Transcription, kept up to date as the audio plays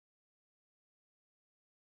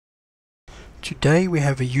Today we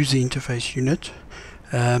have a user interface unit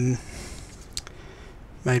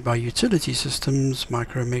made by Utility Systems,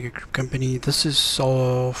 micro mega group company. This is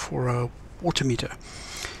for a water meter.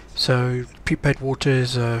 So prepaid water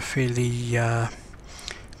is a fairly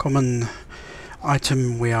common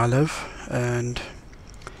item where I live, and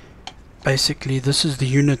basically this is the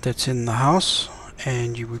unit that's in the house,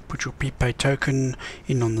 and you would put your prepaid token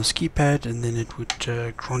in on this keypad, and then it would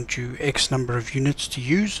grant you X number of units to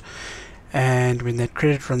use, and when that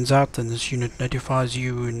credit runs out then this unit notifies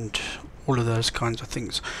you and all of those kinds of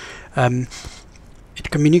things. It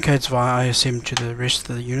communicates via ISM to the rest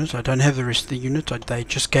of the unit. I don't have the rest of the unit. They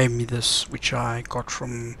just gave me this, which I got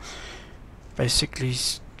from basically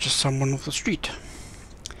just someone off the street.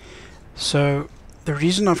 So the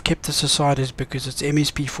reason I've kept this aside is because it's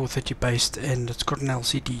MSP 430 based and it's got an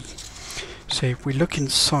LCD. So if we look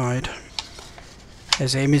inside,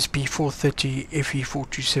 as MSP 430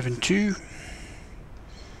 FE4272,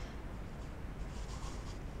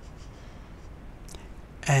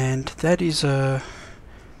 and that is a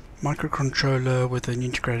microcontroller with an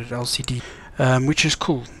integrated LCD, which is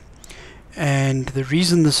cool. And the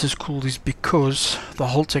reason this is cool is because the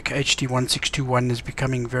Holtec HD1621 is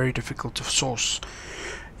becoming very difficult to source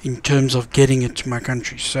in terms of getting it to my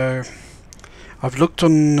country. So I've looked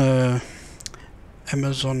on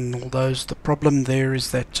Amazon and all those. The problem there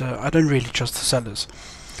is that I don't really trust the sellers.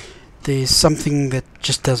 There's something that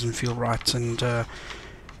just doesn't feel right, and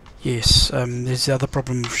yes, there's the other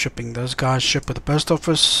problem of shipping. Those guys ship with the post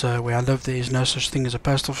office. Where I live there is no such thing as a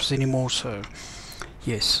post office anymore, so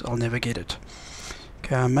yes, I'll never get it.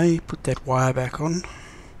 Okay, I may put that wire back on.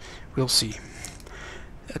 We'll see.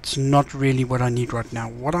 It's not really what I need right now.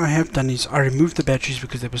 What I have done is I removed the batteries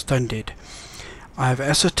because they were stone dead. I have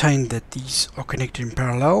ascertained that these are connected in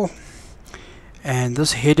parallel, and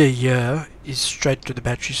this header here is straight to the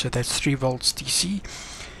battery, so that's 3 volts DC.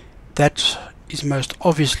 That is most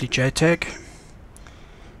obviously JTAG.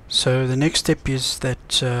 So the next step is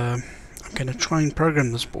that I'm going to try and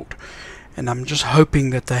program this board, and I'm just hoping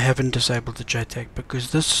that they haven't disabled the JTAG,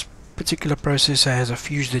 because this particular processor has a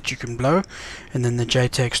fuse that you can blow and then the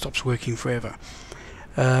JTAG stops working forever.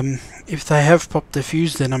 If they have popped the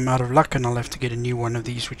fuse, then I'm out of luck and I'll have to get a new one of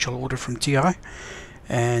these, which I'll order from TI,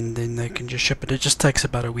 and then they can just ship it. It just takes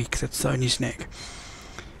about a week. That's the only snag.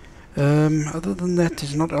 Other than that,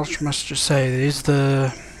 there's not else much to say. There's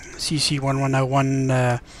the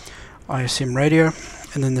CC1101 ISM radio,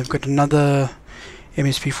 and then they've got another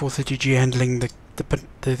MSP 430G handling the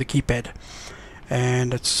keypad,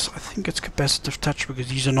 and I think it's capacitive touch because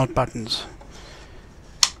these are not buttons.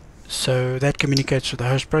 So that communicates with the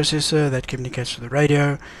host processor, that communicates with the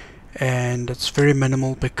radio, and it's very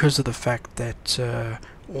minimal because of the fact that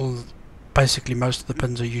basically most of the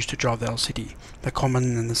pins are used to drive the LCD, the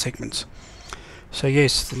common and the segments. So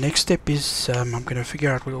yes, the next step is I'm going to figure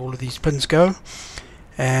out where all of these pins go,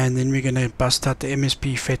 and then we're going to bust out the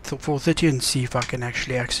MSP FET 430 and see if I can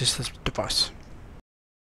actually access this device.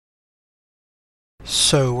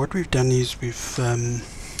 So what we've done is we've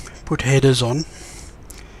put headers on,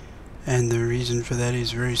 and the reason for that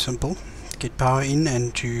is very simple: to get power in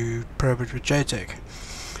and to probe it with JTAG.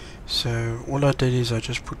 So all I did is I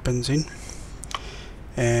just put pins in,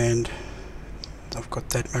 and I've got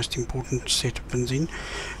that most important set of pins in,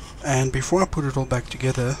 and before I put it all back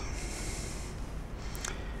together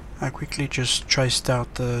I quickly just traced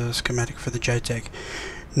out the schematic for the JTAG.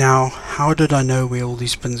 Now, how did I know where all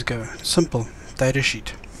these pins go? Simple,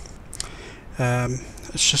 datasheet.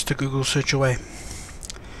 It's just a Google search away.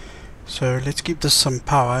 So let's give this some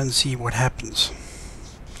power and see what happens.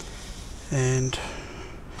 And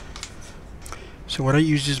so what I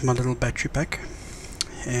use is my little battery pack,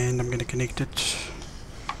 and I'm going to connect it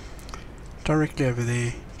directly over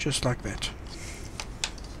there, just like that.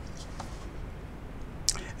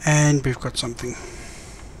 And we've got something.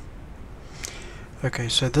 Okay,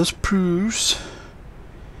 so this proves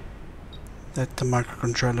that the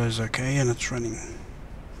microcontroller is okay and it's running.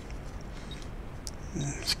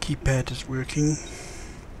 This keypad is working.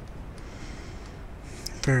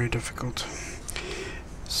 Very difficult.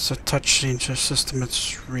 It's a touch sensor system,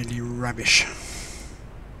 it's really rubbish.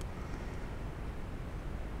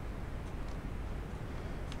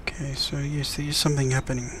 Okay, so yes, there is something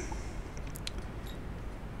happening.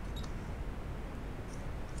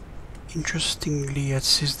 Interestingly, it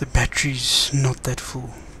says the battery's not that full.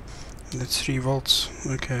 That's 3 volts.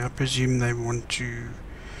 Okay, I presume they want to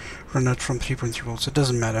run it from 3.3 volts. It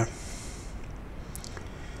doesn't matter.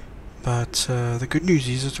 But the good news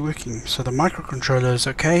is it's working. So the microcontroller is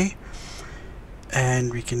okay,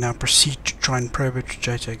 and we can now proceed to try and probe it to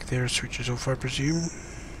JTAG. There, switches off, I presume.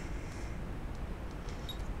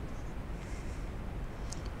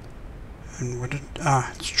 And what did...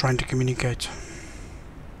 it's trying to communicate.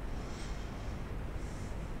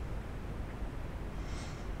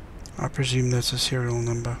 I presume that's a serial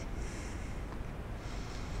number.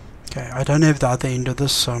 Okay, I don't have the other end of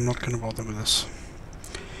this, so I'm not going to bother with this.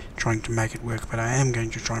 Trying to make it work, but I am going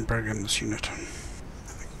to try and program this unit.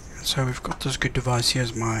 So we've got this good device here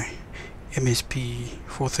as my MSP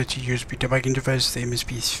 430 USB debug interface, the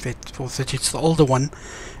MSP FET 430, it's the older one.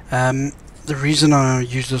 The reason I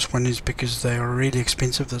use this one is because they are really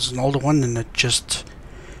expensive. There's an older one and it just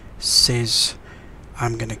says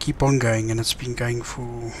I'm going to keep on going, and it's been going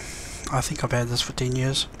for, I think I've had this for 10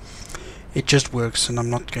 years. It just works, and I'm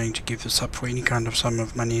not going to give this up for any kind of sum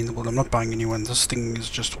of money in the world. I'm not buying a new one. This thing is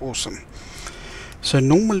just awesome. So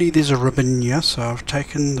normally there's a ribbon here, so I've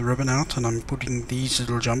taken the ribbon out and I'm putting these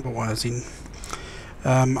little jumper wires in.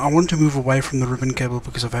 I want to move away from the ribbon cable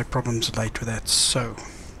because I've had problems late with that. So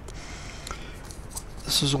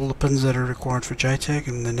this is all the pins that are required for JTAG,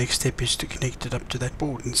 and the next step is to connect it up to that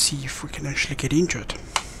board and see if we can actually get into it.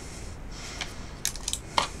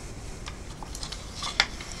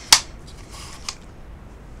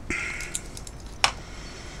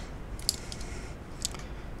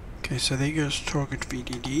 Okay, so there goes target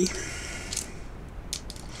VDD,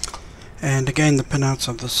 and again the pinouts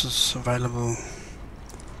of this is available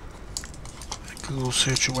at Google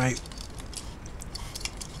search away.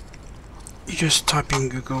 You just type in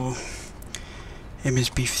Google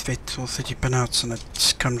MSP FET or 30 pinouts and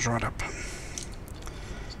it comes right up.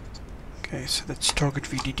 Okay, so that's target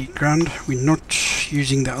VDD ground. We're not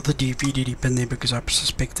using the other VDD pin there because I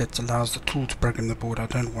suspect that allows the tool to program the board. I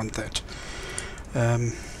don't want that.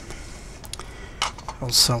 I'll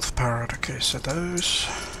self-power it. Okay, so those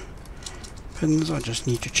pins I just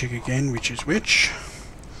need to check again which is which.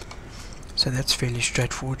 So that's fairly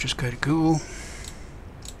straightforward. Just go to Google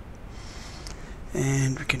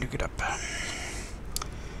and we can look it up.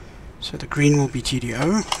 So the green will be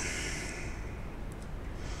TDO.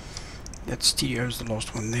 That's TDO is the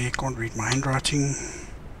last one there. Can't read my handwriting.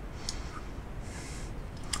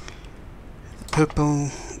 The purple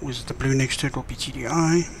with the blue next to it will be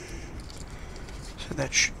TDI. So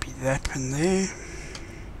that should be that pin there.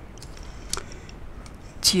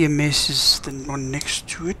 TMS is the one next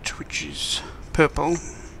to it, which is purple.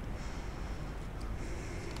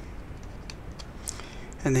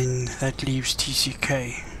 And then that leaves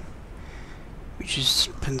TCK, which is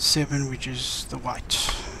pin 7, which is the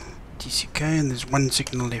white TCK, and there's one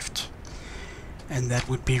signal left, and that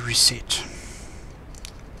would be reset.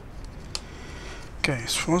 Okay,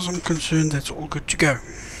 as far as I'm concerned, that's all good to go.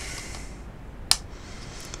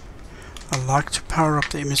 I like to power up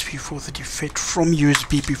the MSP 430 FET from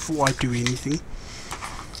USB before I do anything.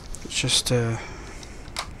 It's just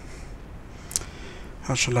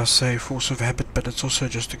how shall I say, force of habit, but it's also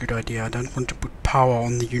just a good idea. I don't want to put power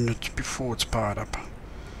on the unit before it's powered up.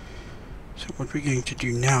 So what we're going to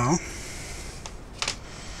do now,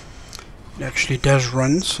 it actually does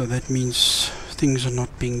run, so that means things are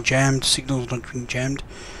not being jammed, signals not being jammed.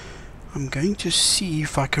 I'm going to see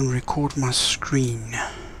if I can record my screen.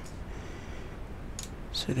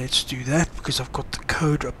 So let's do that because I've got the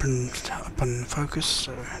code up in focus.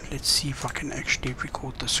 So let's see if I can actually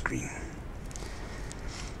record the screen.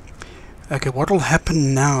 Okay, what will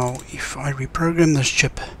happen now if I reprogram this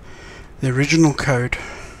chip? The original code,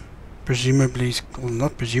 presumably, well,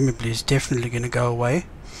 not presumably, is definitely going to go away,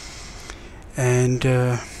 and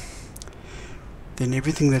then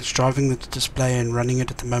everything that's driving the display and running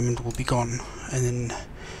it at the moment will be gone, and then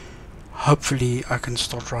hopefully I can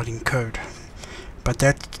start writing code. But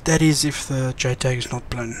that is if the JTAG is not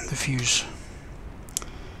blown, the fuse.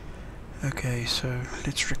 Okay, so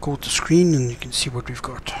let's record the screen and you can see what we've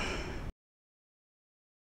got.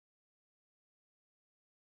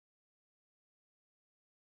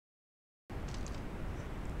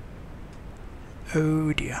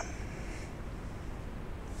 Oh dear.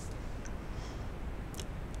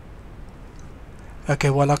 Okay,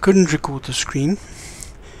 well I couldn't record the screen,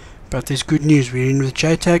 but there's good news. We're in with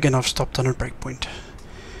JTAG and I've stopped on a breakpoint.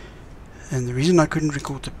 And the reason I couldn't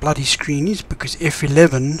record the bloody screen is because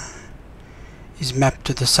F11 is mapped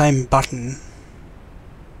to the same button.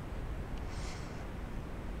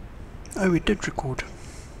 Oh, it did record.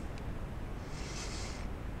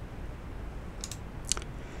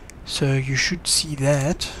 So you should see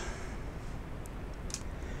that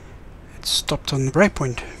it's stopped on the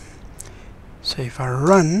breakpoint. So if I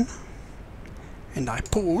run and I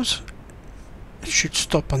pause, it should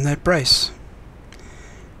stop on that brace.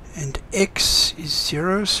 And X is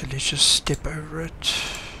 0, so let's just step over it.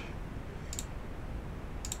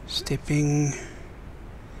 Stepping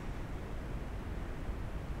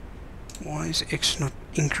Why is X not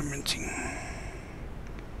incrementing?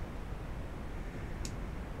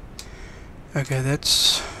 Okay,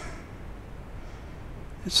 that's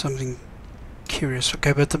something curious.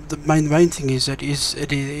 Okay, but the main thing is that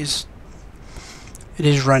it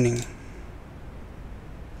is running.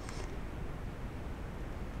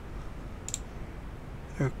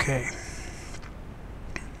 Okay.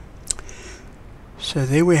 So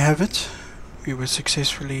there we have it. We were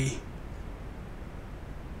successfully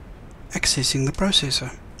accessing the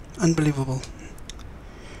processor. Unbelievable.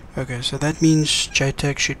 Okay, so that means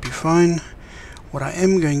JTAG should be fine. What I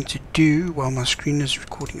am going to do while my screen is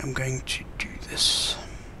recording, I'm going to do this.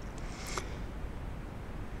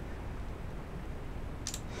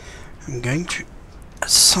 I'm going to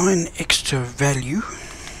assign X to a value.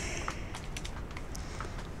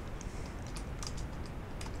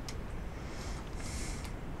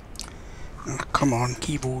 Oh, come on,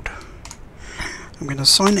 keyboard. I'm going to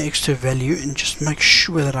assign X to a value and just make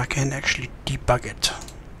sure that I can actually debug it.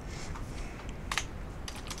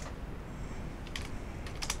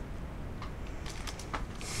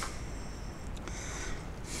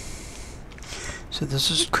 So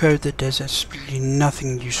this is code that does absolutely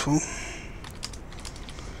nothing useful.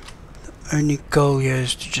 The only goal here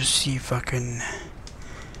is to just see if I can,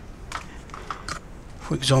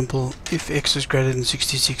 for example, if X is greater than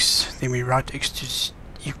 66, then we write X to,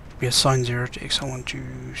 we assign 0 to X. I want to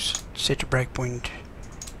set a breakpoint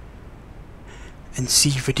and see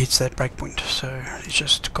if it hits that breakpoint. So let's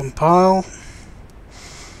just compile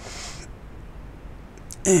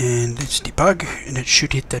and let's debug, and it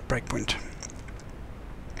should hit that breakpoint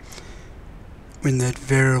when that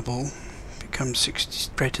variable becomes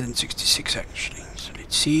greater than 66 actually. So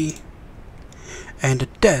let's see, and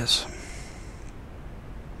it does.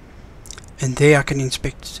 And there I can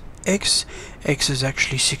inspect X. X is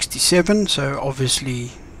actually 67, so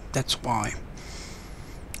obviously that's why.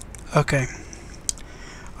 Okay,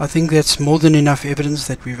 I think that's more than enough evidence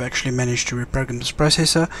that we've actually managed to reprogram this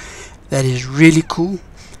processor. That is really cool,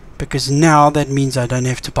 because now that means I don't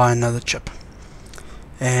have to buy another chip.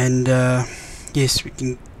 And yes, we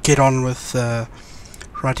can get on with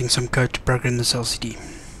writing some code to program this LCD.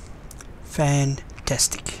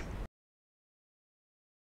 Fantastic.